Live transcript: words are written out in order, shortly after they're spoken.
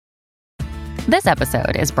This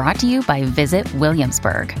episode is brought to you by Visit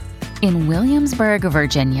Williamsburg. In Williamsburg,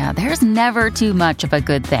 Virginia, there's never too much of a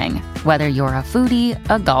good thing. Whether you're a foodie,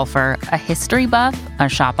 a golfer, a history buff, a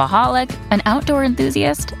shopaholic, an outdoor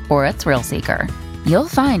enthusiast, or a thrill seeker, you'll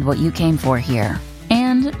find what you came for here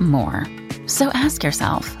and more. So ask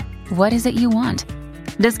yourself, what is it you want?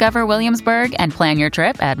 Discover Williamsburg and plan your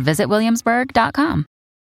trip at visitwilliamsburg.com.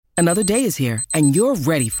 Another day is here, and you're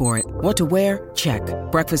ready for it. What to wear? Check.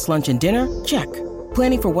 Breakfast, lunch, and dinner? Check.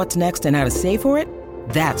 Planning for what's next and how to save for it?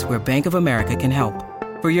 That's where Bank of America can help.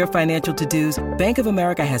 For your financial to-dos, Bank of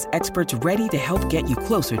America has experts ready to help get you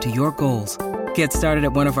closer to your goals. Get started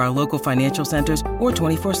at one of our local financial centers or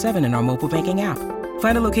 24/7 in our mobile banking app.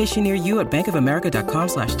 Find a location near you at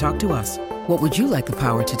bankofamerica.com/talktous. What would you like the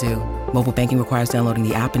power to do? Mobile banking requires downloading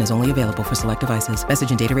the app and is only available for select devices. Message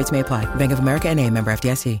and data rates may apply. Bank of America N.A., member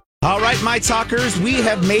FDIC. All right, my talkers, we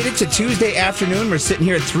have made it to Tuesday afternoon. We're sitting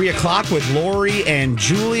here at 3 o'clock with Lori and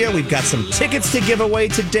Julia. We've got some tickets to give away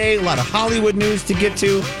today, a lot of Hollywood news to get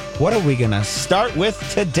to. What are we going to start with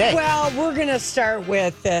today? Well, we're going to start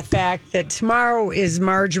with the fact that tomorrow is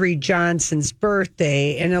Marjorie Johnson's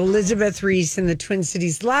birthday, and Elizabeth Reese and the Twin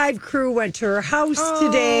Cities Live crew went to her house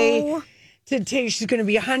today. She's going to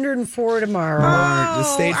be 104 tomorrow. The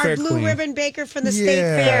State Fair our blue queen. ribbon baker from the State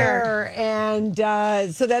Fair. And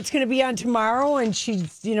so that's going to be on tomorrow, and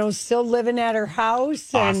she's, still living at her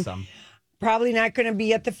house. Awesome. And probably not going to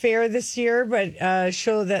be at the fair this year, but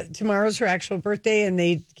show that tomorrow's her actual birthday, and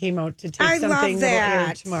they came out to take something that'll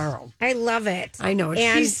air tomorrow. I love it. I know.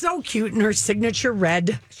 And she's so cute in her signature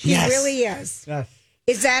red. She really is. Yes.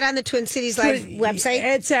 Is that on the Twin Cities Live website?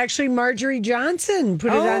 It's actually Marjorie Johnson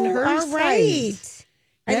put it on her all site. right.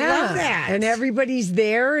 I love that. And everybody's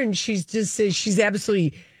there, and she's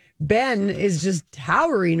absolutely, Ben is just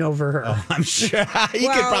towering over her. Oh, I'm sure you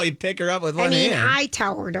could probably pick her up with one hand. I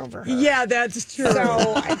towered over her. Yeah, that's true.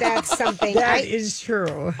 So that's something. That is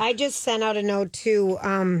true. I just sent out a note to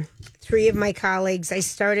 3 of my colleagues. I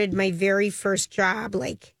started my very first job,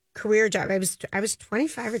 career job. I was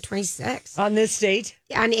 25 or 26 On this date?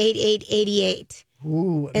 on 8/8/88.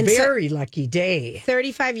 Ooh, And very lucky day.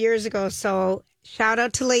 35 years ago. So shout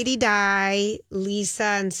out to Lady Di, Lisa,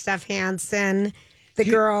 and Steph Hansen, the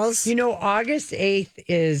girls. August 8th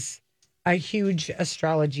is a huge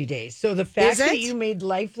astrology day. So the fact Is it? that you made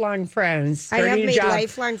lifelong friends, I have starting a made job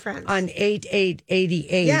lifelong friends. on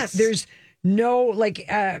 8/8/88. Yes. There's no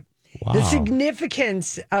the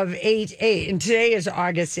significance of 8/8, and today is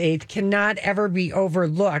August 8th, cannot ever be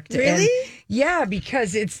overlooked. Really? And,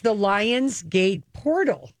 because it's the Lions Gate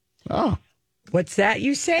portal. Oh. What's that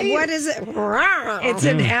you say? What is it? It's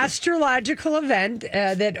an astrological event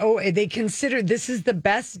that they consider this is the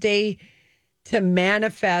best day to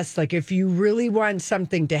manifest. Like if you really want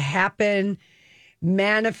something to happen,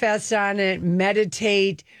 manifest on it,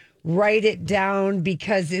 meditate, write it down,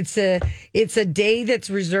 because it's a day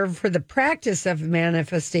that's reserved for the practice of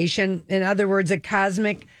manifestation. In other words, a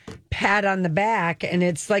cosmic pat on the back, and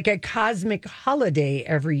it's like a cosmic holiday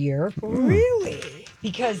every year. Really?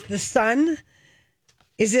 Because the sun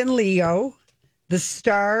is in Leo, the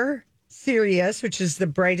star Sirius, which is the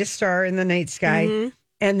brightest star in the night sky,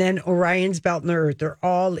 and then Orion's belt and the Earth. They're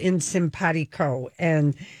all in simpatico.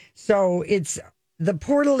 And so the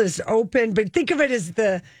portal is open, but think of it as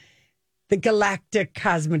the galactic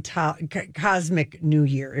cosmic New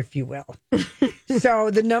Year, if you will. So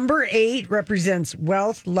the number 8 represents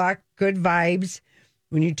wealth, luck, good vibes.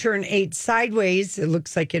 When you turn 8 sideways, it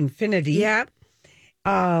looks like infinity. Yep.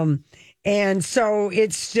 And so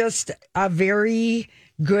it's just a very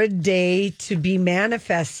good day to be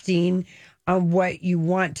manifesting on what you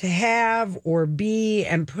want to have or be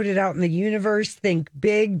and put it out in the universe. Think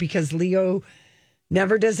big, because Leo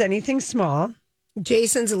never does anything small.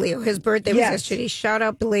 Jason's a Leo. His birthday was yesterday. Shout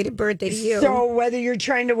out belated birthday to you. So whether you're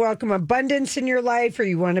trying to welcome abundance in your life or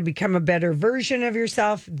you want to become a better version of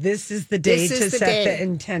yourself, this is the day to set the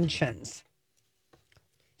intentions.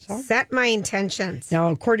 Set my intentions. Now,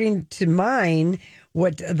 according to mine,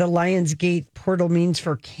 what the Lions Gate portal means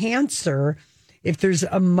for Cancer, if there's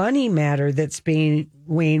a money matter that's being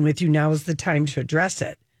weighing with you, now is the time to address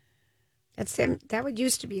it. That would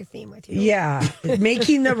used to be a theme with you. Yeah.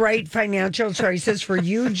 Making the right financial choices for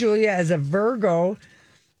you, Julia, as a Virgo.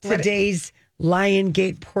 Today's Lion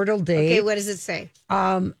Gate portal day. Okay, what does it say?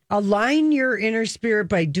 Align your inner spirit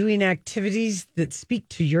by doing activities that speak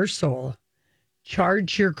to your soul.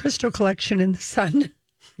 Charge your crystal collection in the sun.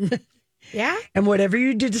 Yeah. And whatever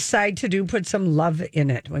you decide to do, put some love in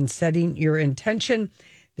it when setting your intention.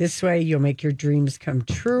 This way, you'll make your dreams come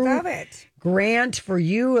true. Love it. Grant for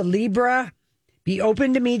you, a Libra. Be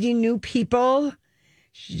open to meeting new people.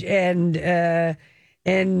 and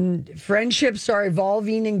friendships are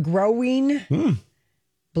evolving and growing.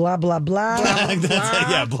 Blah blah blah.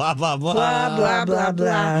 Blah blah blah. Blah blah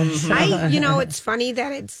blah. It's funny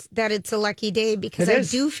that it's a lucky day because I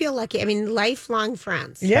do feel lucky. I mean, lifelong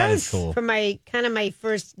friends. Yes, that is cool. From my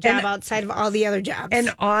first job outside of all the other jobs,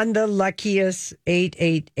 and on the luckiest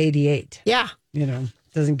 8888. Yeah,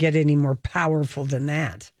 doesn't get any more powerful than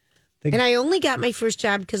that. And I only got my first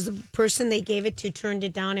job because the person they gave it to turned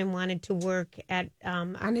it down and wanted to work at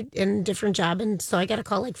in a different job, and so I got a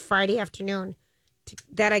call like Friday afternoon.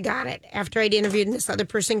 That I got it after I'd interviewed and this other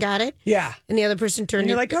person got it. Yeah. And the other person turned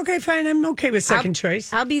you're like, okay, fine. I'm okay with second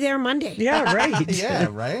choice. I'll be there Monday. Yeah, right. Yeah,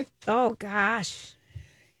 right. Oh, gosh.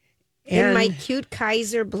 In my cute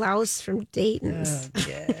Kaiser blouse from Dayton's.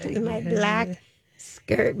 In my black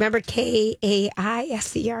skirt. Remember Kaiser,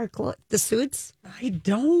 the suits? I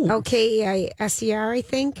don't. Oh, Kaiser, I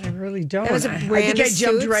think. I really don't. That was a brand I think I of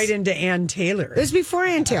jumped suits. right into Ann Taylor. It was before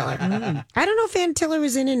Ann Taylor. I don't know if Ann Taylor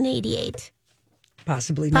was in 88.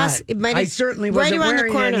 Possibly not. I certainly right wasn't around the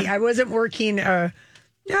wearing corner. any. I wasn't working. No,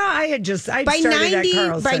 I started at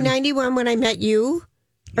Carlson. By 91 when I met you,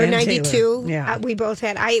 or And 92, Taylor. Yeah. we both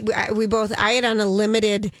had. I had on a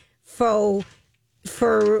limited faux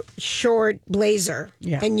fur short blazer,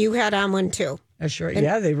 and you had on one too.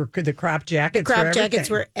 They were the crop jackets. The crop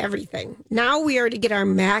jackets were everything. Now we are to get our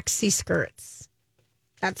maxi skirts.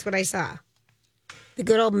 That's what I saw. The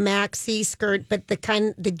good old maxi skirt, but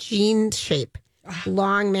the jean shape.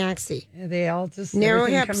 Long maxi. Yeah, they all just narrow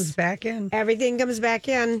everything hips. comes back in. Everything comes back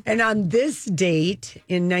in. And on this date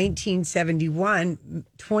in 1971,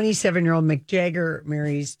 27-year-old Mick Jagger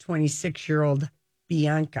marries 26-year-old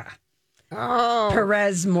Bianca. Oh.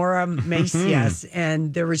 Perez Mora Macias.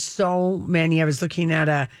 And there were so many. I was looking at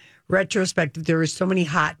a retrospective. There were so many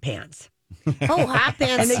hot pants. Oh, hot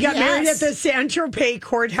pants. And they got married at the San Tropez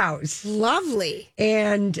courthouse. Lovely.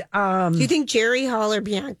 And do you think Jerry Hall or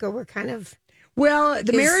Bianca were kind of... Well,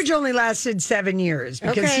 the marriage only lasted 7 years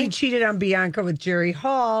because he cheated on Bianca with Jerry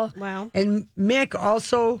Hall. Wow. And Mick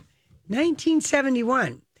also,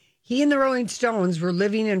 1971, he and the Rolling Stones were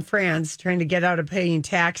living in France trying to get out of paying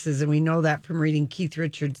taxes. And we know that from reading Keith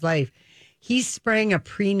Richards' life. He sprang a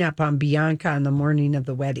prenup on Bianca on the morning of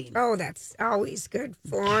the wedding. Oh, that's always good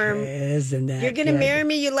form. Isn't that You're going to marry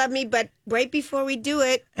me, you love me, but right before we do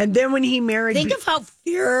it... And then when he married... Think of how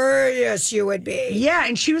furious you would be. Yeah,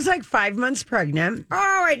 and she was like 5 months pregnant.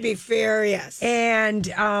 Oh, I'd be furious.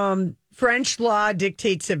 And French law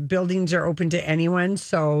dictates that buildings are open to anyone,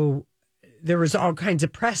 so there was all kinds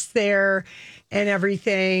of press there and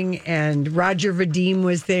everything. And Roger Vadim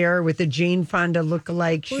was there with a Jane Fonda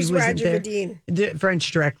lookalike. Who's she wasn't Roger there. Vadim? The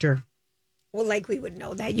French director. Well, like we would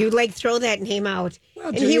know that. You'd throw that name out. Well,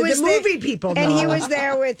 and he was the movie people know. And he was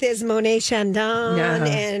there with his Monet Chandon.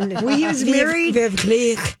 And he was married.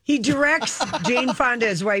 Vive He directs Jane Fonda,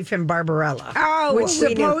 his wife, in Barbarella. Oh, which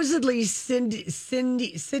supposedly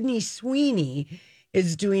Sydney Sweeney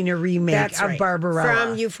is doing a remake of Barbarella.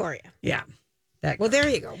 From Euphoria. Yeah. Well, there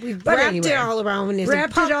you go. We've wrapped it all around.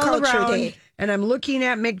 Wrapped it all around. Day. And I'm looking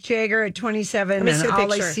at Mick Jagger at 27, and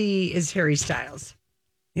all I see is Harry Styles.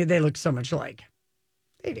 Yeah, they look so much alike.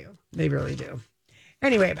 They do. They really do.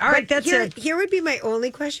 Anyway, all right, that's it. Here would be my only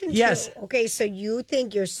question. Yes. Too. Okay, so you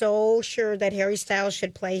think you're so sure that Harry Styles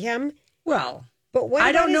should play him? Well, but what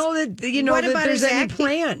I don't know that that there's any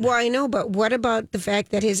plan. Well, I know, but what about the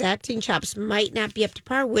fact that his acting chops might not be up to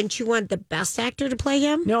par? Wouldn't you want the best actor to play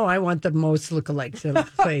him? No, I want the most lookalike to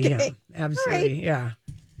play him. Absolutely, yeah.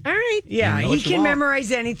 All right. Yeah, he can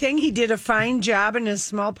memorize anything. He did a fine job in a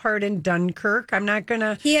small part in Dunkirk. I'm not going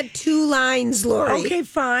to... He had 2 lines, Lori. Okay,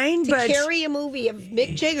 fine, to carry a movie of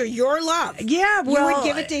Mick Jagger, your love. Yeah, well... You would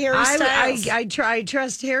give it to Harry Styles. I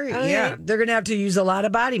trust Harry, okay. Yeah. They're going to have to use a lot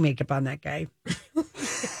of body makeup on that guy.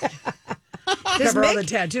 Cover all the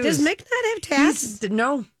tattoos. Does Mick not have tats?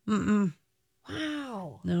 No. Mm-mm.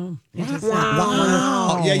 Wow. No.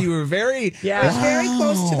 Wow. Yeah, you were very... Yeah. I was very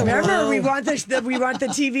close to the Remember, we want the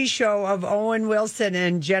TV show of Owen Wilson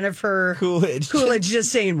and Jennifer Coolidge just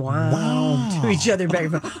saying wow to each other back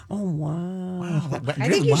and forth. Oh, wow. I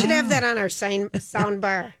think you should have that on our sound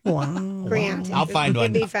bar. Wow. Grant. I'll find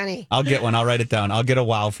one. It'd be funny. I'll get one. I'll write it down. I'll get a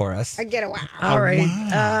wow for us. I get a wow. All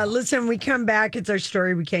right. Listen, we come back. It's our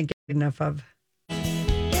story we can't get enough of.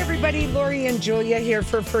 Everybody, Lori and Julia here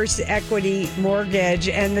for First Equity Mortgage,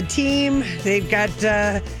 and the team, they've got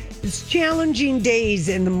it's challenging days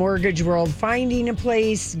in the mortgage world, finding a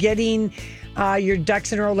place, getting your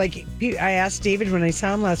ducks in a row. Like I asked David when I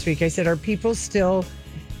saw him last week, I said, are people still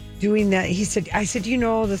doing that. I said, you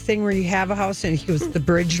know, the thing where you have a house and he goes, the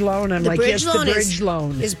bridge loan. I'm like, yes, the bridge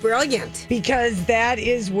loan is brilliant because that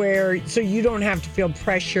is where, so you don't have to feel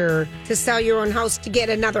pressure to sell your own house to get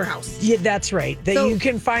another house. Yeah, that's right. That you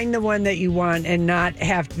can find the one that you want and not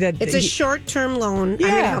have that. It's a short-term loan. Yeah.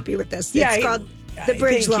 I'm going to help you with this. Yeah, it's called the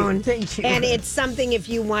bridge loan. Thank you. And it's something if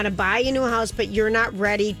you want to buy a new house, but you're not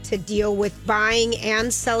ready to deal with buying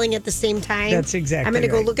and selling at the same time. That's exactly I'm going to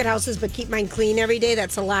go right. look at houses, but keep mine clean every day.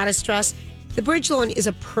 That's a lot of stress. The bridge loan is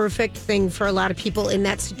a perfect thing for a lot of people in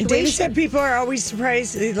that situation. Dave said people are always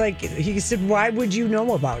surprised. Like he said, why would you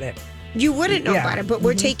know about it? You wouldn't know about it, but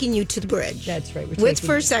we're taking you to the bridge. That's right. With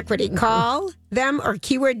First Equity. Call them or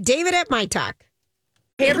keyword David at My Talk.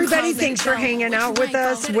 Hey, everybody, thanks for hanging out with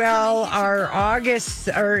us. Well, our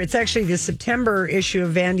it's actually the September issue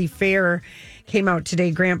of Vanity Fair came out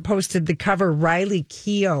today. Grant posted the cover. Riley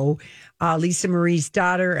Keough, Lisa Marie's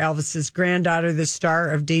daughter, Elvis's granddaughter, the star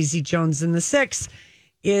of Daisy Jones and the Six,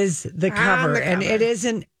 is the cover. And it is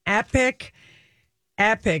an epic,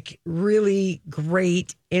 really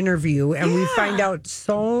great interview. And we find out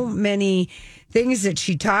so many things that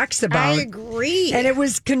she talks about. I agree. And it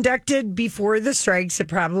was conducted before the strikes. It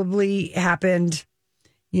probably happened,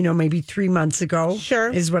 maybe 3 months ago. Sure.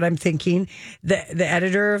 Is what I'm thinking. The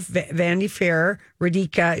editor of Vanity Fair,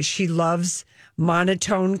 Radhika, she loves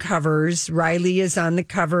monotone covers. Riley is on the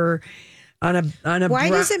cover on a Why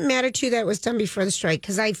does it matter to you that it was done before the strike?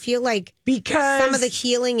 Because I feel like because some of the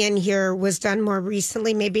healing in here was done more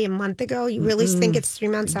recently, maybe a month ago. You really think it's 3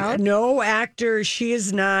 months out? No actor.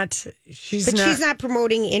 She's not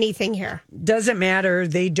promoting anything here. Doesn't matter.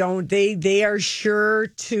 They don't. They are sure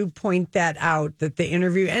to point that out, that the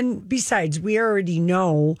interview. And besides, we already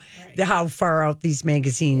know how far out these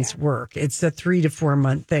magazines work. It's a 3 to 4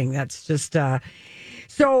 month thing. That's just.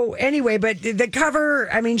 So anyway, but the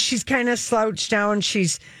cover, I mean, she's kind of slouched down.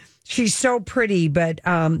 She's so pretty, but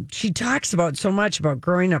she talks about so much about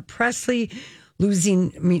growing up Presley,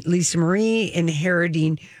 losing Lisa Marie,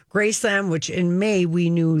 inheriting Graceland, which in May we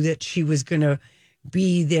knew that she was going to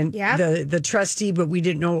be the trustee, but we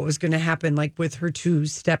didn't know what was going to happen, like with her two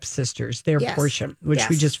stepsisters, their portion, which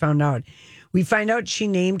we just found out. We find out she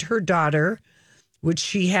named her daughter, which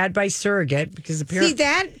she had by surrogate, because apparently... See,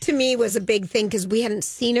 that to me was a big thing because we hadn't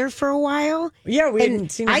seen her for a while. Yeah, we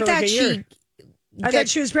hadn't seen her for like a year. I thought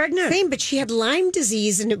she was pregnant. Same, but she had Lyme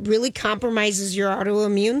disease, and it really compromises your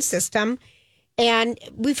autoimmune system. And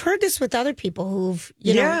we've heard this with other people who've,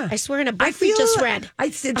 I swear in a book we just read.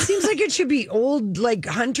 It seems like it should be old, like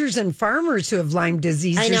hunters and farmers who have Lyme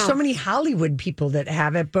disease. I know. There's so many Hollywood people that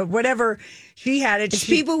have it, but whatever, she had it. It's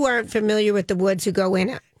people who aren't familiar with the woods who go in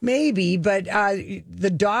it. Maybe, but the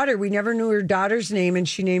daughter, we never knew her daughter's name, and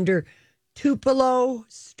she named her Tupelo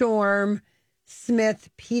Storm Smith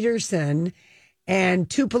Peterson. And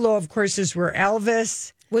Tupelo, of course, is where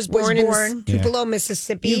Elvis was born. In Tupelo,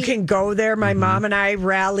 Mississippi. You can go there. My mom and I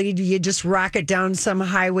rallied. You just rocket down some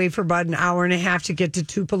highway for about an hour and a half to get to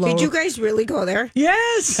Tupelo. Did you guys really go there?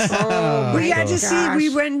 Yes. We had to see. gosh.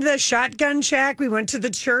 We went to the Shotgun Shack. We went to the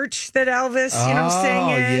church that Elvis, sang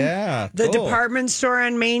in. Yeah, the cool. department store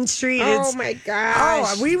on Main Street. Oh my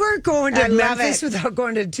gosh. We weren't going to I love Memphis it. without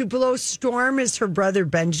going to Tupelo. Storm is her brother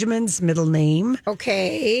Benjamin's middle name.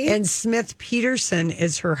 Okay. And Smith Peterson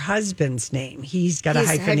is her husband's name. He's got a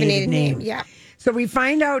hyphenated name. Yeah. So we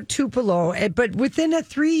find out Tupelo, but within a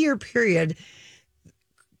 3-year period,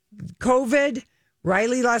 COVID,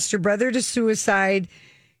 Riley lost her brother to suicide.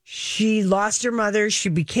 She lost her mother. She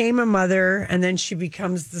became a mother, and then she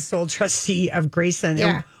becomes the sole trustee of Graceland.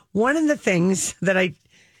 Yeah. And one of the things that I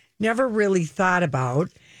never really thought about,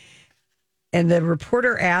 and the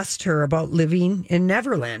reporter asked her about living in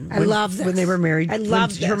Neverland. I love this. When they were married. I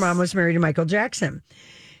love Her this. mom was married to Michael Jackson.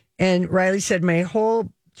 And Riley said, my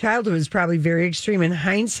whole childhood was probably very extreme. In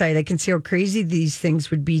hindsight, I can see how crazy these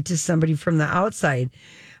things would be to somebody from the outside.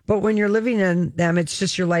 But when you're living in them, it's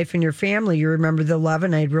just your life and your family. You remember the love,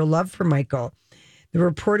 and I had real love for Michael. The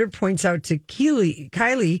reporter points out to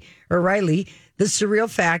Riley, the surreal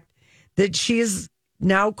fact that she is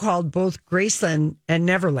now called both Graceland and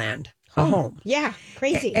Neverland a home. Yeah,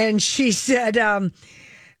 crazy. And she said,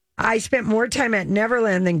 I spent more time at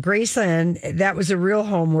Neverland than Graceland. That was a real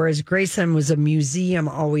home, whereas Graceland was a museum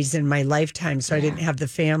always in my lifetime. So I didn't have the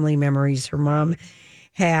family memories her mom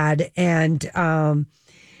had. And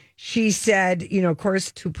she said, of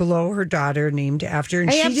course, Tupelo, her daughter, named after.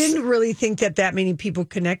 And she didn't really think that many people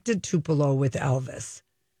connected Tupelo with Elvis.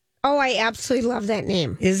 Oh, I absolutely love that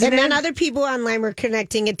name. Isn't and then it? other people online were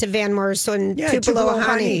connecting it to Van Morrison, Yeah, Tupelo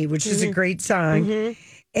Honey. which is a great song.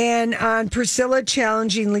 And on Priscilla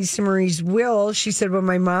challenging Lisa Marie's will, she said, when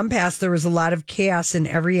my mom passed, there was a lot of chaos in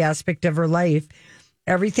every aspect of her life.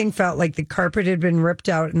 Everything felt like the carpet had been ripped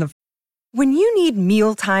out and the When you need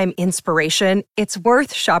mealtime inspiration, it's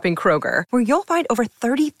worth shopping Kroger, where you'll find over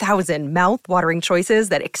 30,000 mouth-watering choices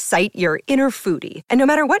that excite your inner foodie. And no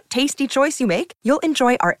matter what tasty choice you make, you'll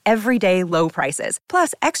enjoy our everyday low prices,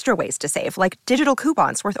 plus extra ways to save, like digital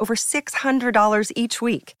coupons worth over $600 each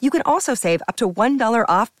week. You can also save up to $1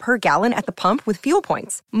 off per gallon at the pump with fuel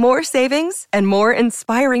points. More savings and more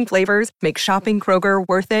inspiring flavors make shopping Kroger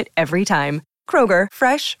worth it every time. Kroger,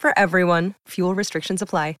 fresh for everyone. Fuel restrictions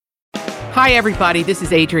apply. Hi, everybody. This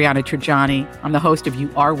is Adriana Trajani. I'm the host of You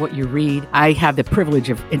Are What You Read. I have the privilege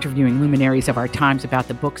of interviewing luminaries of our times about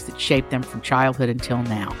the books that shaped them from childhood until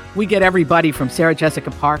now. We get everybody from Sarah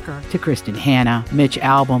Jessica Parker to Kristen Hanna, Mitch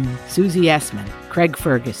Albom, Susie Essman, Craig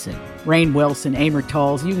Ferguson, Rainn Wilson, Amor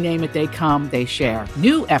Tolls, you name it, they come, they share.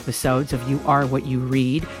 New episodes of You Are What You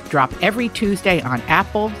Read drop every Tuesday on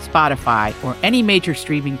Apple, Spotify, or any major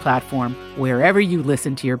streaming platform wherever you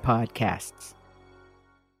listen to your podcasts.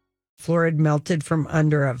 floor had melted from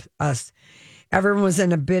under us. Everyone was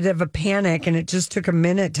in a bit of a panic, and it just took a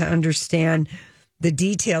minute to understand the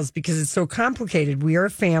details because it's so complicated. We are a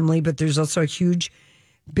family, but there's also a huge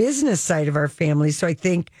business side of our family. So I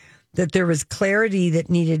think that there was clarity that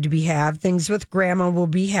needed to be had. Things with grandma will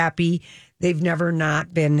be happy. They've never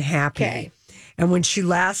not been happy. Okay. And when she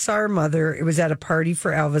last saw her mother, it was at a party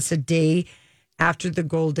for Elvis a day after the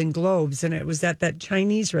Golden Globes. And it was at that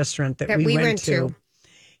Chinese restaurant that we went to.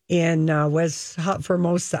 In West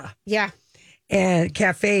Formosa. Yeah. And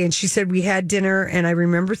cafe. And she said, we had dinner, and I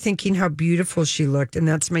remember thinking how beautiful she looked. And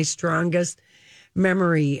that's my strongest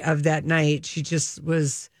memory of that night. She just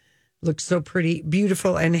looked so pretty,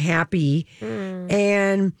 beautiful, and happy.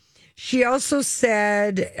 And she also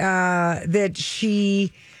said that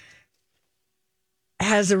she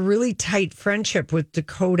has a really tight friendship with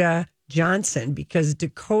Dakota Johnson because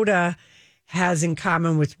Dakota has in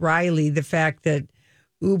common with Riley the fact that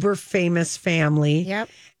uber famous family. Yep.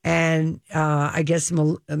 And I guess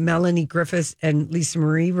Melanie Griffith and Lisa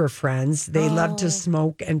Marie were friends. They loved to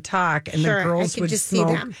smoke and talk, and Sure, the girls I could would just see smoke.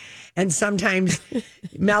 them. And sometimes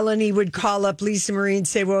Melanie would call up Lisa Marie and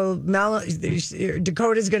say, well,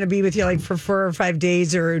 Dakota's going to be with you like for 4 or 5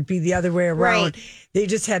 days, or it'd be the other way around. Right. They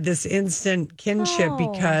just had this instant kinship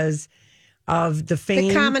because of the fame.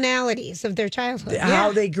 The commonalities of their childhood.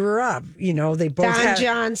 How they grew up. You know, they both Don had...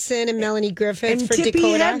 Johnson and Melanie Griffith And for Tippi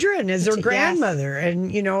Dakota. Hedren is her Yes. grandmother.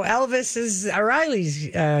 And, you know, Elvis is Riley's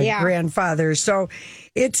grandfather. So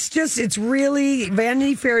it's really,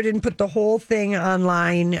 Vanity Fair didn't put the whole thing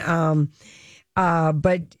online.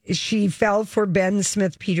 But she fell for Ben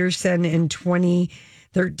Smith Peterson in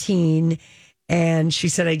 2013. And she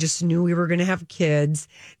said, I just knew we were going to have kids.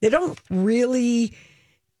 They don't really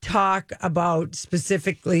talk about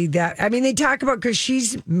specifically that. I mean, they talk about because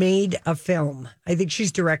she's made a film. I think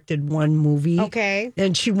she's directed one movie. Okay.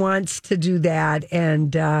 And she wants to do that.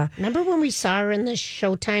 And Remember when we saw her in the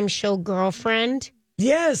Showtime show Girlfriend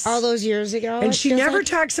yes. all those years ago? And It she feels never like-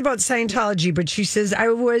 talks about Scientology, but she says,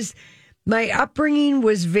 my upbringing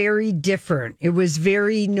was very different. It was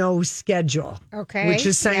very no schedule. Okay, Which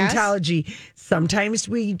is yes. Scientology. Sometimes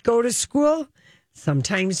we'd go to school.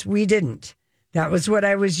 Sometimes we didn't. That was what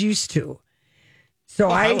I was used to. So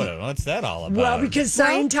I want to know what's that all about. Well, because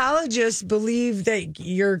Scientologists believe that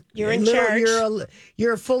you're in charge.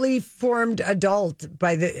 You're a fully formed adult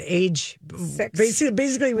by the age 6.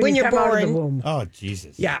 Basically when you you're come out of born. the womb. Oh,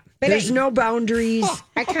 Jesus. Yeah, But there's no boundaries.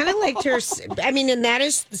 I kind of liked her. I mean, and that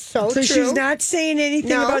is so So true. she's not saying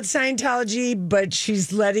anything No. about Scientology, but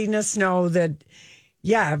she's letting us know that,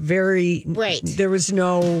 very Right. There was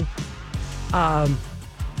no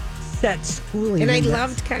set schooling. And I in this.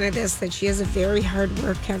 loved kind of this, that she has a very hard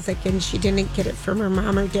work ethic and she didn't get it from her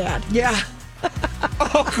mom or dad. Yeah.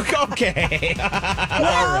 Okay.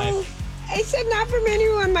 Well, I said not from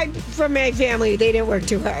anyone from my family. They didn't work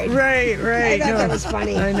too hard. Right. I thought No. that was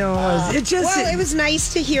funny. I know it was. It just Well, it was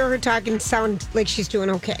nice to hear her talk and sound like she's doing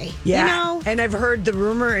okay. Yeah, You know? and I've heard the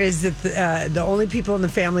rumor is that the only people in the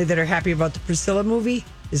family that are happy about the Priscilla movie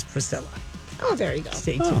is Priscilla. Oh, there you go.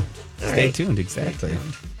 Stay tuned. Stay tuned. Exactly.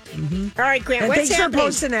 All right, Grant, And what's thanks for happening?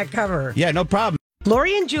 posting that cover. Yeah, no problem.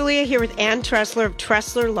 Lori and Julia here with Ann Tressler of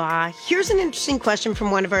Tressler Law. Here's an interesting question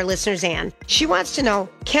from one of our listeners, Ann. She wants to know,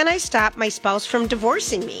 can I stop my spouse from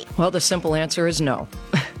divorcing me? Well, the simple answer is no.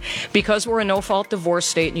 Because we're a no-fault divorce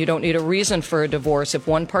state and you don't need a reason for a divorce, if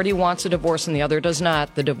one party wants a divorce and the other does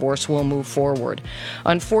not, the divorce will move forward.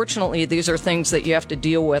 Unfortunately, these are things that you have to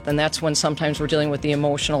deal with, and that's when sometimes we're dealing with the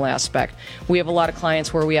emotional aspect. We have a lot of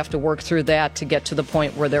clients where we have to work through that to get to the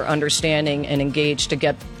point where they're understanding and engaged to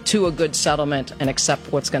get to a good settlement and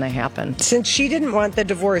accept what's going to happen. Since she didn't want the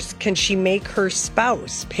divorce, can she make her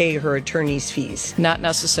spouse pay her attorney's fees? Not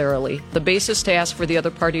necessarily. The basis to ask for the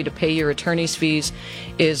other party to pay your attorney's fees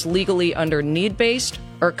is legally under need-based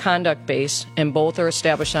or conduct-based, and both are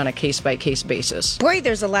established on a case-by-case basis. Boy,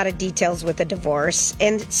 there's a lot of details with a divorce.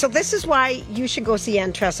 And so this is why you should go see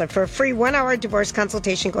Ann Tressa. For a free 1-hour divorce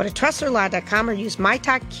consultation, go to trustherlaw.com or use my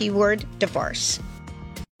talk keyword divorce.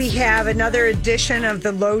 We have another edition of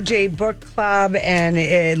the Low J Book Club,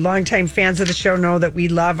 and longtime fans of the show know that we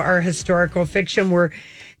love our historical fiction. We're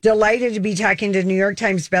delighted to be talking to New York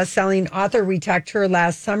Times bestselling author. We talked to her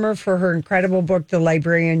last summer for her incredible book, The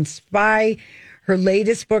Librarian Spy. Her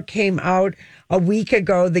latest book came out a week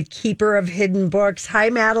ago, The Keeper of Hidden Books. Hi,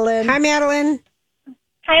 Madeline. Hi, Madeline.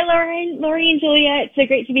 Hi, Lori and Julia. It's so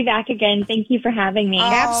great to be back again. Thank you for having me.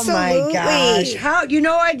 Absolutely. Oh, my gosh. How, you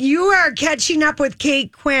know what? You are catching up with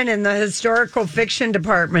Kate Quinn in the historical fiction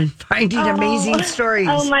department, finding amazing stories.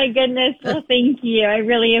 Oh, my goodness. Well, thank you. I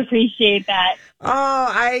really appreciate that. Oh,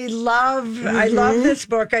 I love this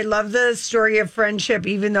book. I love the story of friendship,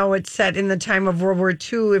 even though it's set in the time of World War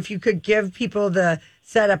II. If you could give people the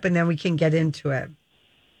setup and then we can get into it.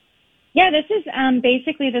 Yeah, this is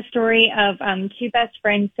basically the story of two best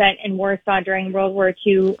friends set in Warsaw during World War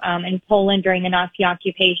II in Poland during the Nazi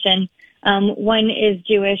occupation. One is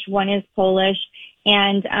Jewish, one is Polish.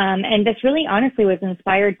 And this really honestly was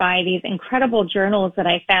inspired by these incredible journals that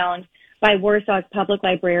I found by Warsaw's public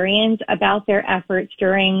librarians about their efforts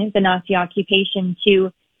during the Nazi occupation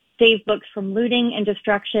to save books from looting and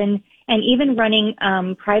destruction, and even running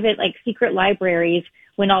private, secret libraries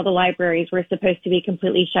when all the libraries were supposed to be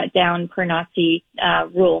completely shut down per Nazi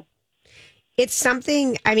rule. It's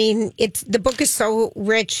something, the book is so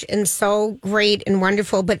rich and so great and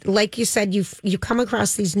wonderful, but like you said, you come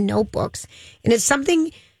across these notebooks, and it's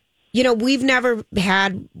something, we've never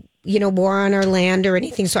had, war on our land or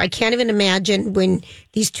anything, so I can't even imagine when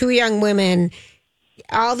these two young women,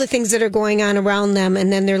 all the things that are going on around them,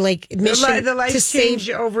 and then they're mission the life to change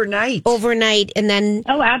save overnight, and then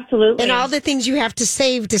absolutely, and all the things you have to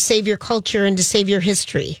save your culture and to save your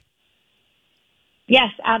history.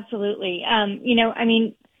 Yes, absolutely.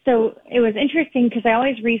 So it was interesting because I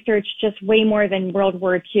always research just way more than World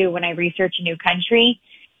War II when I research a new country.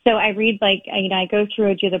 So I read I go through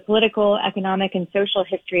and do the political, economic, and social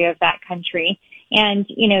history of that country, and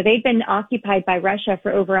they've been occupied by Russia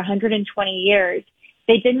for over 120 years.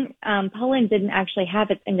 Poland didn't actually have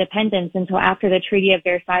its independence until after the Treaty of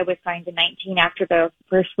Versailles was signed in 19 after the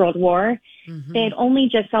First World War. Mm-hmm. They had only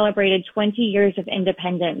just celebrated 20 years of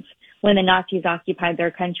independence when the Nazis occupied their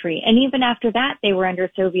country. And even after that, they were under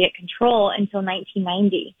Soviet control until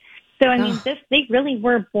 1990. So, they really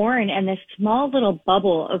were born in this small little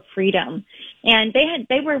bubble of freedom. And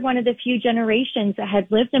they were one of the few generations that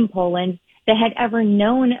had lived in Poland that had ever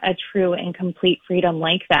known a true and complete freedom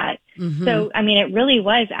like that. Mm-hmm. So, it really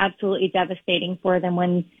was absolutely devastating for them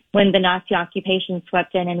when the Nazi occupation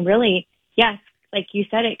swept in, and really, yes, like you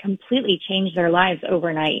said, it completely changed their lives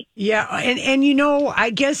overnight. Yeah. And I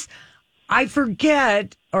guess I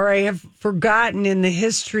forget, or I have forgotten in the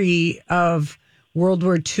history of World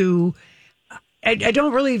War II, I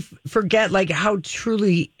don't really forget how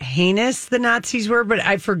truly heinous the Nazis were, but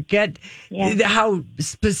I forget how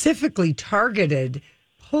specifically targeted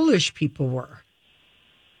Polish people were.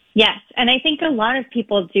 Yes, and I think a lot of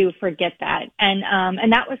people do forget that, and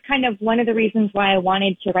that was kind of one of the reasons why I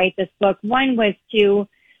wanted to write this book. One was to,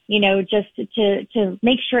 just to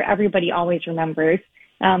make sure everybody always remembers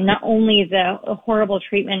not only the horrible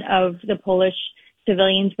treatment of the Polish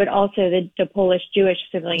civilians, but also the Polish Jewish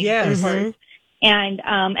civilians. Yes.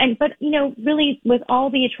 Mm-hmm. But really with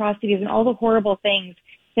all the atrocities and all the horrible things,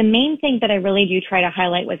 the main thing that I really do try to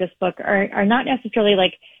highlight with this book are not necessarily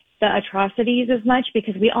the atrocities as much,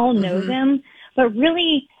 because we all know mm-hmm. them, but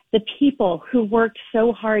really the people who worked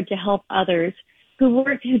so hard to help others, who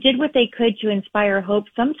did what they could to inspire hope,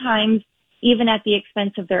 sometimes even at the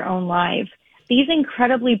expense of their own lives. These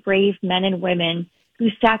incredibly brave men and women who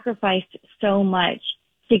sacrificed so much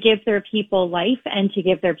to give their people life and to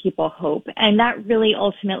give their people hope. And that really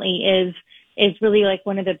ultimately is really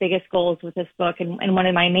one of the biggest goals with this book. And one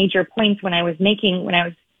of my major points when I was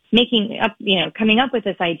coming up with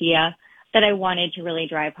this idea that I wanted to really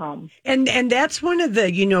drive home. And that's one of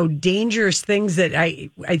the, dangerous things that I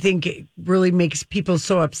think it really makes people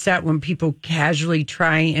so upset when people casually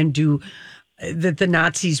try and do that the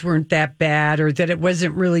Nazis weren't that bad or that it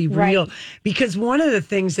wasn't really real. Right. Because one of the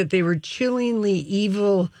things that they were chillingly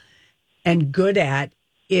evil and good at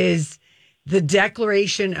is the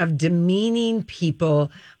declaration of demeaning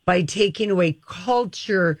people by taking away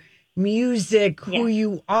culture, music, who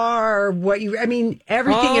you are,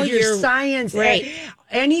 everything of your science, right.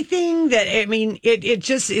 Anything that,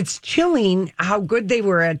 it's chilling how good they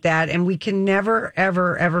were at that. And we can never,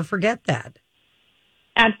 ever, ever forget that.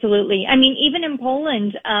 Absolutely. I mean, even in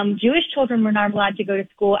Poland, Jewish children were not allowed to go to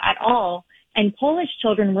school at all. And Polish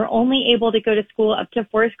children were only able to go to school up to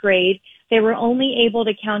 4th grade. They were only able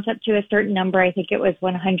to count up to a certain number. I think it was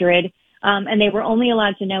 100. And they were only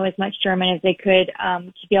allowed to know as much German as they could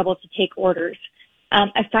to be able to take orders.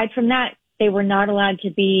 Aside from that, they were not allowed to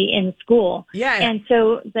be in school. Yeah. And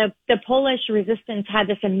so the Polish resistance had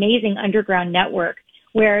this amazing underground network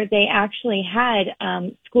where they actually had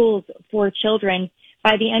schools for children.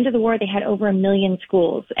 By the end of the war, they had over 1 million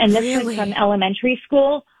schools. And this went from elementary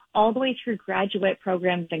school all the way through graduate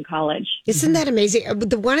programs in college. Isn't that amazing?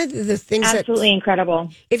 One of the things absolutely incredible.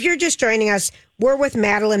 If you're just joining us, we're with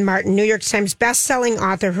Madeline Martin, New York Times best-selling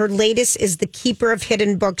author. Her latest is The Keeper of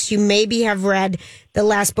Hidden Books. You maybe have read The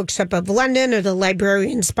Last Bookshop of London or The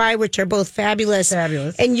Librarian Spy, which are both fabulous.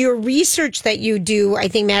 Fabulous. And your research that you do, I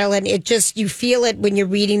think, Madeline, you feel it when you're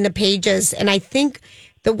reading the pages. And I think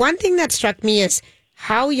the one thing that struck me is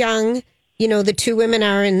how young, the two women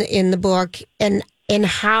are in the book, and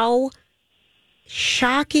how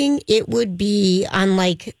shocking it would be on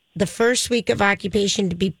like the first week of occupation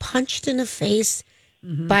to be punched in the face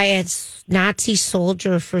by a Nazi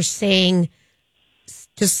soldier for saying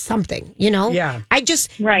just something, Yeah.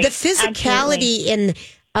 The physicality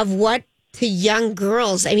of what to young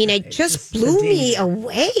girls. I mean, it just blew me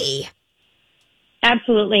away.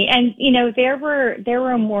 Absolutely. And, there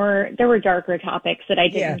were darker topics that I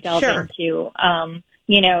didn't delve into.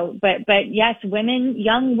 But yes,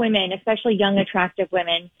 young women, especially young attractive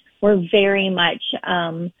women, were very much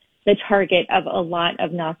the target of a lot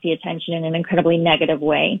of Nazi attention in an incredibly negative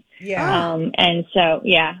way. Yeah. And so,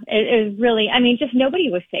 it was really, just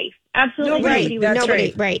nobody was safe. Absolutely nobody was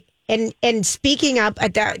safe. Right. And speaking up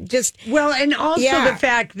at that, and also the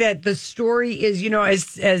fact that the story is,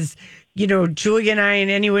 as Julia and I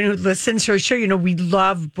and anyone who listens to our show, we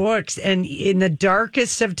love books, and in the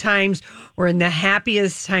darkest of times or in the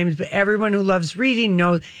happiest times, but everyone who loves reading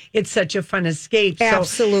knows it's such a fun escape.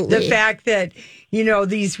 Absolutely. So the fact that,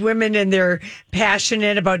 these women and they're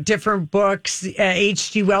passionate about different books,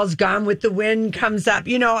 H.G. Wells' Gone with the Wind comes up,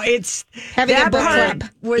 it's having a book club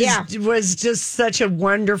was just such a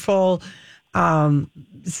wonderful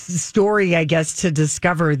story, I guess, to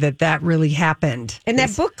discover that really happened. And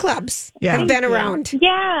that book clubs have been around.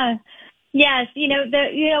 Yeah. Yes.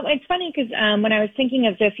 It's funny because when I was thinking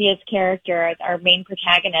of Zophia's character, our main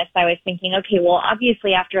protagonist, I was thinking, okay, well,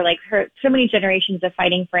 obviously after so many generations of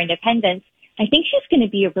fighting for independence, I think she's going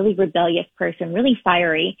to be a really rebellious person, really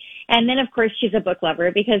fiery. And then, of course, she's a book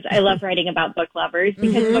lover because I love writing about book lovers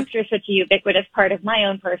because books are such a ubiquitous part of my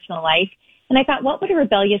own personal life. And I thought, what would a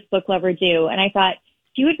rebellious book lover do? And I thought,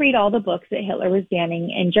 she would read all the books that Hitler was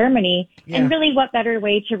banning in Germany. Yeah. And really, what better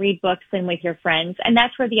way to read books than with your friends? And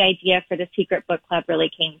that's where the idea for the Secret Book Club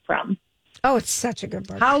really came from. Oh, it's such a good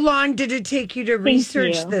book. How long did it take you to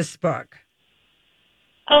research this book?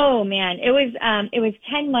 Oh, man. It was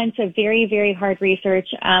 10 months of very, very hard research.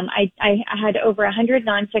 I had over 100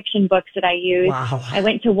 nonfiction books that I used. Wow. I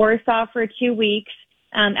went to Warsaw for 2 weeks.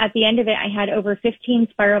 At the end of it, I had over 15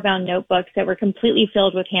 spiral-bound notebooks that were completely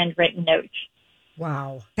filled with handwritten notes.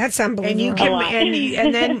 Wow. That's unbelievable. And you can,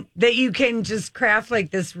 and then that you can just craft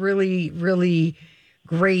like this really, really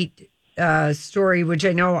great story, which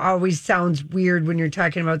I know always sounds weird when you're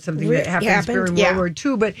talking about something that happens during World War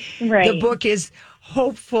II, but the book is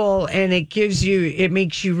hopeful and it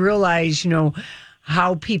makes you realize,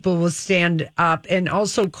 how people will stand up and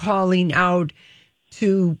also calling out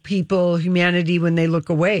to people, humanity, when they look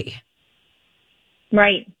away.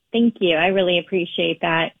 Right. Thank you. I really appreciate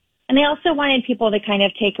that. And I also wanted people to kind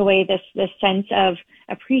of take away this sense of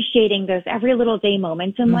appreciating those every little day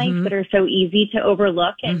moments in life that are so easy to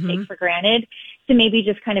overlook and take for granted, to maybe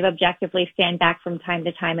just kind of objectively stand back from time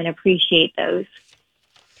to time and appreciate those.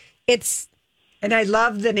 And I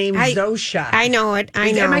love the name Zosha. I know it.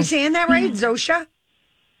 I know. Am I saying that right? Zosha?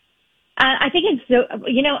 I think it's so,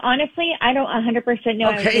 honestly, I don't 100% know.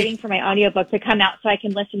 I was waiting for my audiobook to come out so I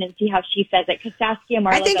can listen and see how she says it. Because Saskia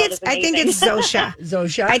Marlowe is amazing. I think it's Zosha.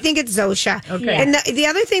 Zosha? I think it's Zosha. Okay. Yeah. And the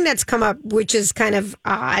other thing that's come up, which is kind of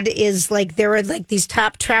odd, is like there are like these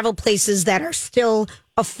top travel places that are still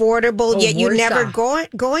affordable, yet you're never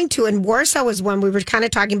going to. And Warsaw was one we were kind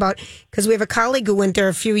of talking about because we have a colleague who went there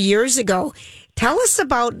a few years ago. Tell us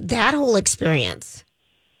about that whole experience.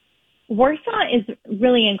 Warsaw is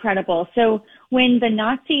really incredible. So when the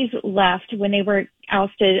Nazis left, when they were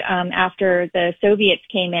ousted after the Soviets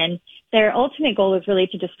came in, their ultimate goal was really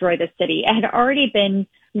to destroy the city. It had already been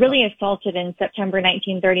really assaulted in September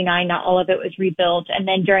 1939. Not all of it was rebuilt. And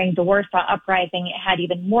then during the Warsaw Uprising, it had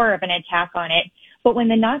even more of an attack on it. But when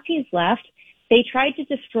the Nazis left, they tried to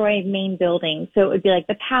destroy main buildings. So it would be like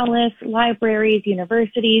the palace, libraries,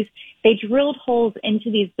 universities. They drilled holes into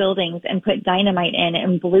these buildings and put dynamite in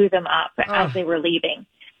and blew them up as they were leaving.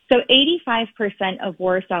 So 85% of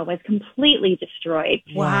Warsaw was completely destroyed.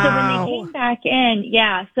 Wow. So when they came back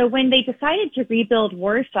in, so when they decided to rebuild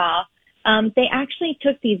Warsaw, they actually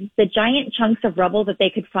took the giant chunks of rubble that they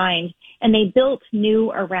could find and they built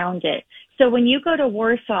new around it. So when you go to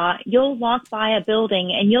Warsaw, you'll walk by a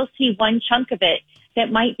building and you'll see one chunk of it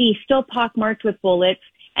that might be still pockmarked with bullets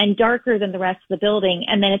and darker than the rest of the building.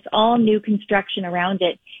 And then it's all new construction around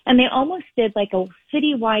it. And they almost did like a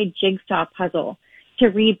citywide jigsaw puzzle to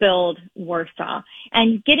rebuild Warsaw.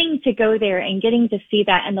 And getting to go there and getting to see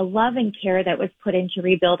that and the love and care that was put into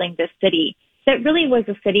rebuilding this city, that really was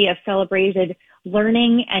a city of celebrated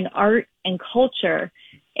learning and art and culture.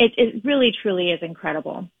 It really, truly is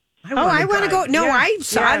incredible. I want to go. No, I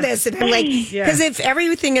saw this, and I'm like, because if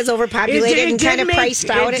everything is overpopulated and kind of priced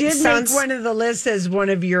out, it sounds make one of the lists as one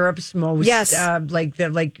of Europe's most. Yes,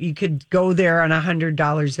 like you could go there on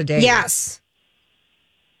 $100 a day. Yes.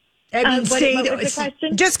 I mean, what was the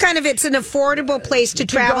question? Just kind of, it's an affordable place to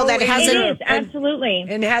travel that hasn't. It is, absolutely.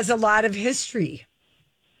 And has a lot of history.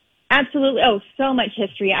 Absolutely. Oh, so much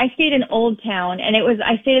history. I stayed in Old Town, and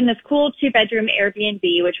I stayed in this cool 2-bedroom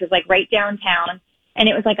Airbnb, which was like right downtown. And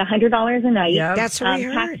it was like $100 a night. Yeah, that's what we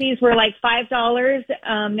heard. Taxis were like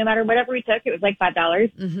 $5. No matter whatever we took, it was like $5.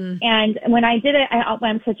 Mm-hmm. And when I did it,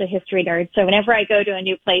 I'm such a history nerd. So whenever I go to a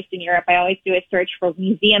new place in Europe, I always do a search for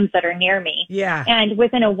museums that are near me. Yeah. And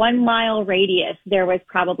within a 1 mile radius, there was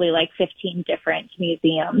probably like 15 different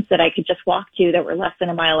museums that I could just walk to that were less than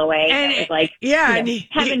a mile away. And it was like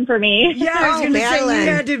heaven for me. Yeah, I was going to say you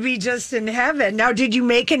had to be just in heaven. Now, did you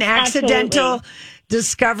make an accidental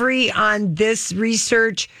discovery on this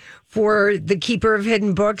research for The Keeper of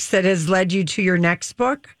Hidden Books that has led you to your next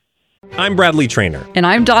book? I'm Bradley Trainer. And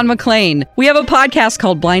I'm Don McClain. We have a podcast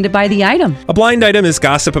called Blinded by the Item. A blind item is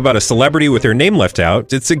gossip about a celebrity with their name left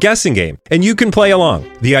out. It's a guessing game, and you can play along.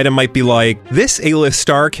 The item might be like, this A-list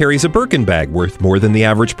star carries a Birkin bag worth more than the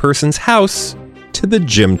average person's house to the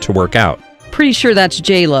gym to work out. Pretty sure that's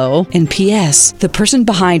J-Lo. And P.S. the person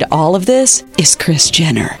behind all of this is Kris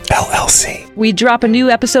Jenner, LLC. We drop a new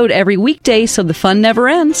episode every weekday so the fun never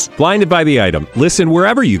ends. Blinded by the Item. Listen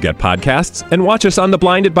wherever you get podcasts and watch us on the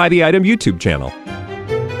Blinded by the Item YouTube channel.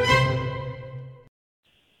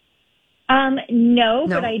 No,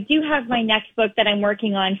 but I do have my next book that I'm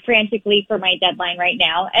working on frantically for my deadline right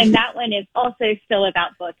now. And that one is also still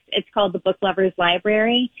about books. It's called The Book Lover's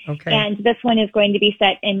Library. Okay. And this one is going to be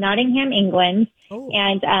set in Nottingham, England. Oh.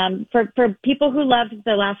 And for people who loved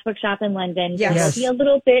The Last Bookshop in London, there will be a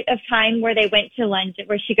little bit of time where they went to London,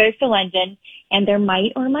 where she goes to London, and there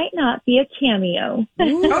might or might not be a cameo.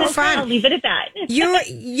 Oh, fun. I'll leave it at that.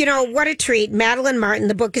 You know, what a treat. Madeline Martin,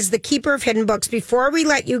 the book is The Keeper of Hidden Books. Before we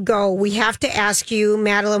let you go, we have to ask you,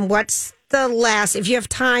 Madeline, what's the last, if you have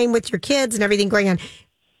time with your kids and everything going on,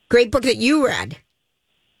 great book that you read?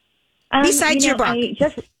 Besides your book.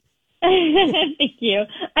 Thank you.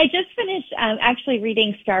 I just finished actually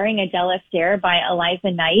reading Starring Adele Astaire by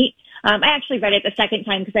Eliza Knight. I actually read it the second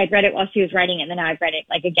time because I'd read it while she was writing it, and then I've read it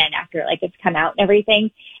like again after like it's come out and everything.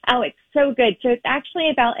 Oh, it's so good. So it's actually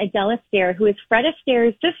about Adele Astaire, who is Fred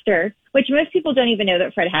Astaire's sister, which most people don't even know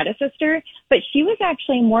that Fred had a sister, but she was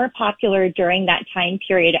actually more popular during that time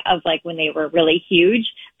period of like when they were really huge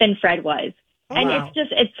than Fred was. Oh, and wow.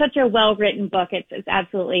 It's such a well-written book. It's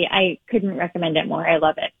absolutely, I couldn't recommend it more. I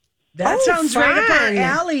love it. That sounds fun. right up our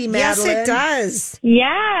alley, Madeline. Yes, it does.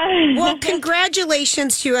 Yeah. Well,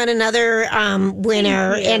 congratulations to you on another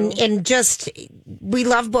winner, and just we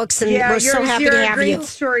love books, and we're so happy to have you. You're a great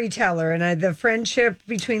storyteller, and the friendship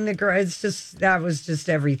between the girls, that was just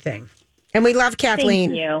everything. And we love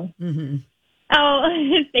Kathleen. Thank you. Mm-hmm. Oh,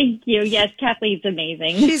 thank you. Yes, Kathleen's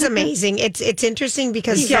amazing. She's amazing. It's interesting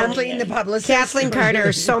because Kathleen, the publicist. Kathleen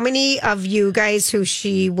Carter, so many of you guys who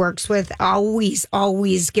she works with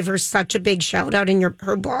always give her such a big shout out in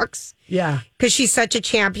her books. Yeah. Because she's such a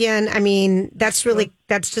champion. I mean, that's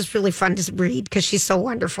just really fun to read because she's so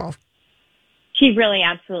wonderful. She really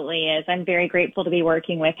absolutely is. I'm very grateful to be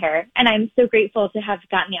working with her. And I'm so grateful to have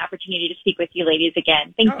gotten the opportunity to speak with you ladies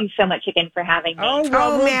again. Thank you so much again for having me. Oh,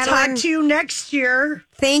 well, we'll Madeline, talk to you next year.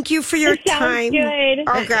 Thank you for your time. Good.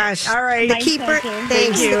 Oh, gosh. All right. The Keeper.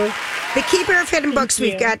 Thank you. The Keeper of Hidden Books.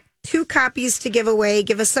 We've got 2 copies to give away.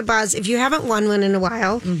 Give us a buzz if you haven't won one in a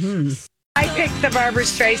while. Mm-hmm. I picked the Barbra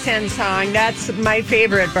Streisand song. That's my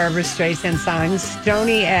favorite Barbra Streisand song.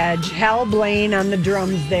 Stony Edge. Hal Blaine on the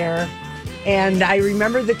drums there. And I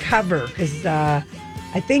remember the cover because I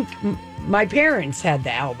think my parents had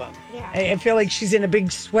the album. Yeah. I feel like she's in a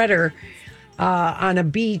big sweater on a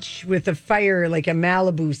beach with a fire, like a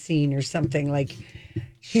Malibu scene or something. Like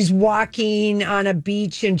she's walking on a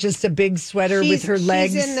beach in just a big sweater with her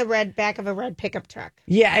legs. She's in the back of a red pickup truck.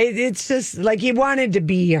 Yeah, it's just like he wanted to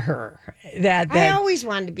be her. I always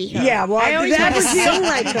wanted to be her. Yeah, well, I always wanted to sing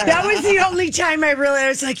like her. That was the only time I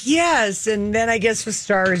was like, yes. And then I guess the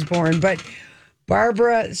Star is Born. But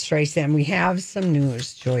Barbra Streisand, we have some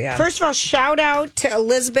news, Julia. First of all, shout out to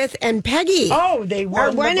Elizabeth and Peggy. Oh, they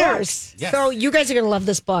were winners. Yes. So you guys are going to love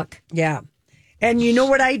this book. Yeah. And you know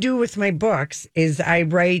what I do with my books is I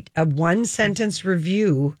write a 1-sentence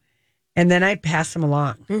review and then I pass them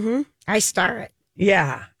along. Mm-hmm. I star it.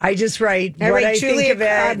 Yeah, I just write what I think of it,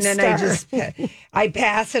 and then I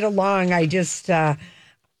pass it along. I just I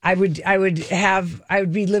would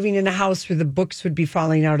be living in a house where the books would be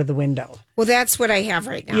falling out of the window. Well, that's what I have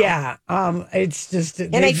right now. Yeah, it's just,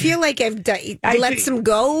 and I feel like I've let some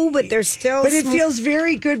go, but they're still. But it feels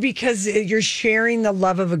very good because you're sharing the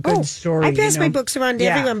love of a good story. I pass my books around to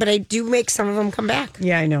everyone, but I do make some of them come back.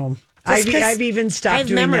 Yeah, I know. I've even stopped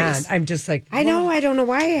doing memories. That. I'm just like, I know. I don't know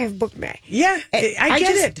why I have bookmarks. Yeah, I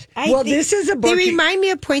get it. This is a book. They remind me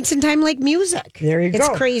of points in time like music. There you go.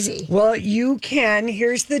 It's crazy. Well, you can.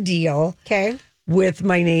 Here's the deal. Okay. With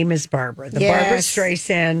My Name is Barbara, the Barbra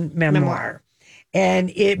Streisand memoir.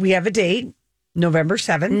 And we have a date, November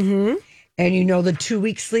 7th. Mm-hmm. And you know the 2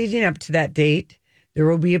 weeks leading up to that date, there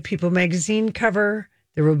will be a People magazine cover.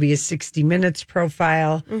 There will be a 60 Minutes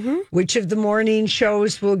profile. Mm-hmm. Which of the morning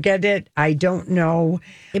shows will get it? I don't know.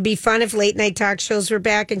 It'd be fun if late night talk shows were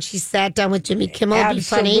back and she sat down with Jimmy Kimmel. It'd be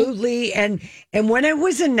funny. Absolutely. And when it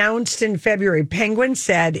was announced in February, Penguin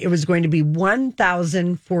said it was going to be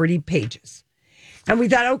 1,040 pages. And we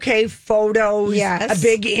thought, okay, photos, a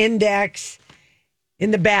big index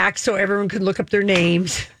in the back so everyone could look up their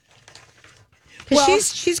names. Well,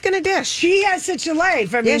 she's going to dish. She has such a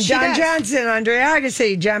life. I mean, John Johnson, Andre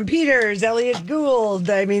Agassi, John Peters, Elliot Gould.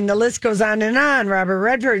 I mean, the list goes on and on. Robert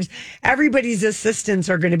Redford. Everybody's assistants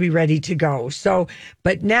are going to be ready to go. So,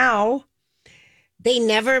 but now they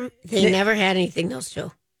never had anything. Those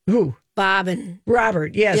two. Who? Bob and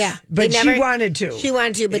Robert. Yes. Yeah. But she wanted to. She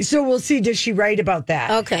wanted to. But so we'll see. Does she write about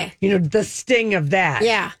that? Okay. You know, the sting of that.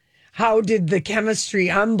 Yeah. How did the chemistry,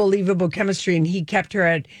 unbelievable chemistry, and he kept her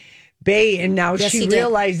at bay, and now she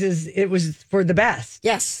realizes it was for the best.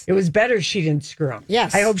 Yes. It was better she didn't screw him.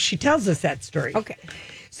 Yes. I hope she tells us that story. Okay.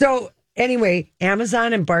 So anyway,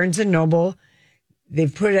 Amazon and Barnes & Noble,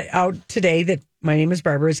 they've put it out today that My Name is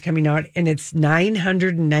Barbara is coming out, and it's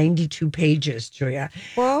 992 pages, Julia.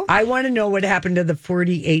 Well, I want to know what happened to the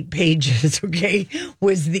 48 pages, okay?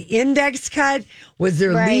 Was the index cut? Was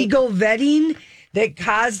there legal vetting that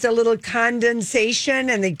caused a little condensation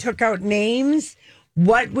and they took out names?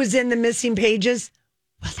 What was in the missing pages?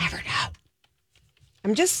 We'll never know.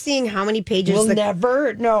 I'm just seeing how many pages. We'll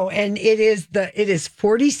never know. And it is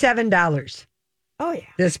 $47. Oh, yeah.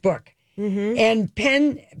 This book. Mm-hmm. And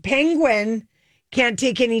Penguin can't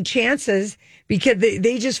take any chances because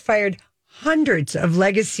they just fired hundreds of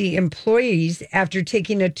legacy employees after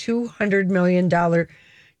taking a $200 million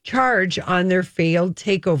charge on their failed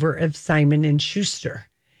takeover of Simon & Schuster.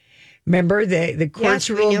 Remember, the courts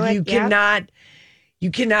ruled you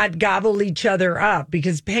cannot gobble each other up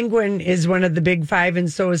because Penguin is one of the big five,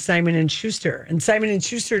 and so is Simon & Schuster. And Simon &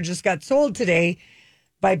 Schuster just got sold today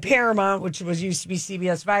by Paramount, which used to be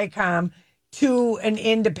CBS Viacom, to an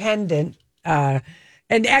independent, an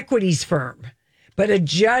equities firm. But a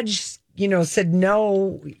judge, said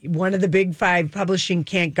no, one of the big five publishing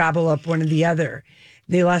can't gobble up one of the other.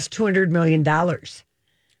 They lost $200 million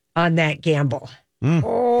on that gamble.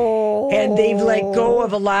 And they've let go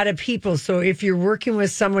of a lot of people. So if you're working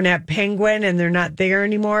with someone at Penguin and they're not there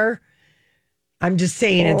anymore, I'm just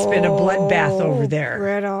saying it's been a bloodbath over there.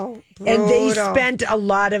 Brutal. And they spent a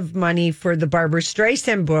lot of money for the Barbra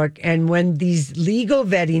Streisand book. And when these legal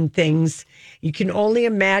vetting things, you can only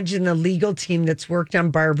imagine the legal team that's worked on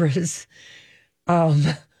Barbara's Stories,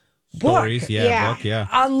 book. book, yeah.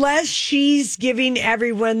 Unless she's giving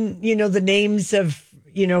everyone, the names of,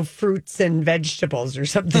 fruits and vegetables or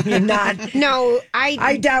something and not. No,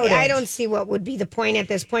 I doubt it. I it. don't see what would be the point at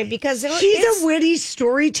this point because she's a witty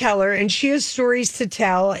storyteller and she has stories to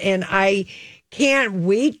tell. And I can't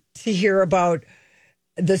wait to hear about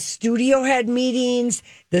the studio head meetings,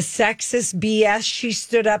 the sexist BS she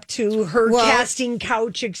stood up to, her casting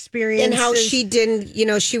couch experience. And how she didn't,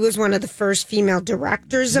 she was one of the first female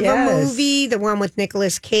directors of a movie, the one with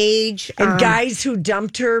Nicolas Cage. And guys who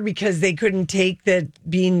dumped her because they couldn't take that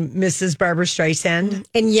being Mrs. Barbra Streisand.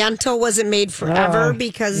 And Yentl wasn't made forever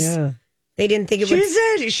because they didn't think it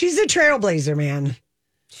was. She's a trailblazer, man.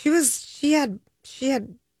 She had.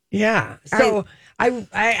 Yeah. So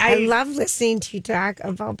I love listening to you talk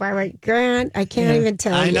about Barbara Grant. I can't even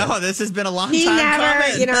tell you. I know. This has been a long She time never,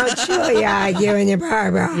 coming. Julia, you and your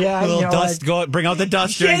Barbara. Yeah, a little dust. Bring out the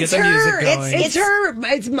duster and get the music going. It's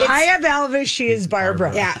her. It's Maya Valvis. She is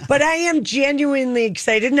Barbara. Yeah. But I am genuinely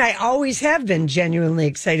excited, and I always have been genuinely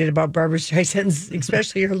excited about Barbra Streisand's,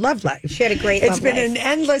 especially her love life. She had a great It's love been life. an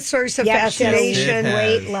endless source of Yep, fascination.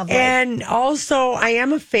 Great love life. And also, I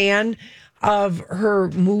am a fan of her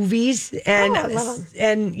movies and I love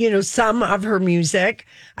them. some of her music.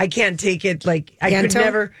 I can't take it I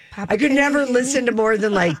Yentl? could never listen to more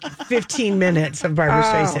than 15 minutes of Barbra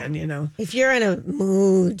Streisand, If you're in a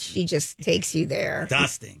mood, she just takes you there.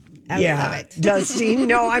 Dusting. I love it. Dusting.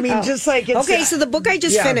 No, I mean just like it's Okay, so the book I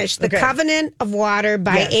just finished, The Covenant of Water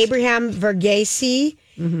by Abraham Verghese.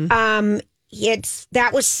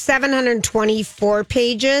 That was 724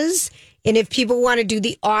 pages. And if people want to do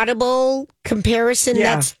the Audible comparison,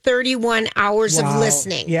 that's 31 hours of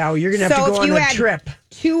listening. Yeah, well, you're going to have to go on a trip.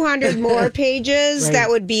 200 more pages, that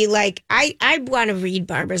would be I want to read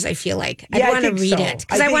Barbara's, I feel like. I want to read it.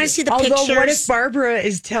 Because I want to see the pictures. Although, what if Barbara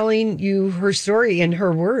is telling you her story in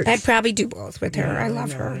her words? I'd probably do both with her. I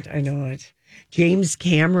love her. I know it. James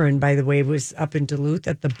Cameron, by the way, was up in Duluth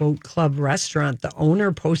at the Boat Club restaurant. The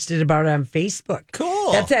owner posted about it on Facebook.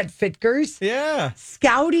 Cool. That's at Fitkers. Yeah.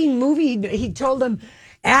 Scouting movie. He told them,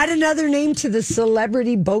 add another name to the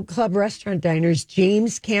celebrity Boat Club restaurant diners.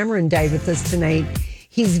 James Cameron died with us tonight.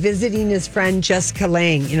 He's visiting his friend Jessica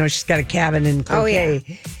Lange. She's got a cabin in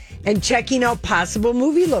Cloquet. And checking out possible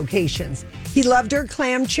movie locations. He loved her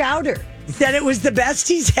clam chowder. Said it was the best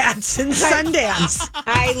he's had since Sundance.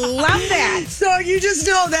 I love that. So you just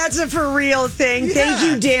know that's a for real thing. Yeah. Thank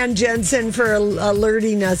you, Dan Jensen, for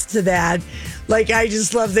alerting us to that. I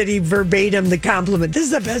just love that he verbatim the compliment. This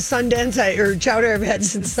is the best Sundance chowder I've had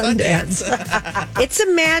since Sundance. It's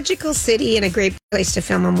a magical city and a great place to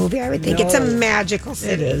film a movie, I would think. It's a magical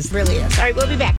city. It is. It really is. All right, we'll be back.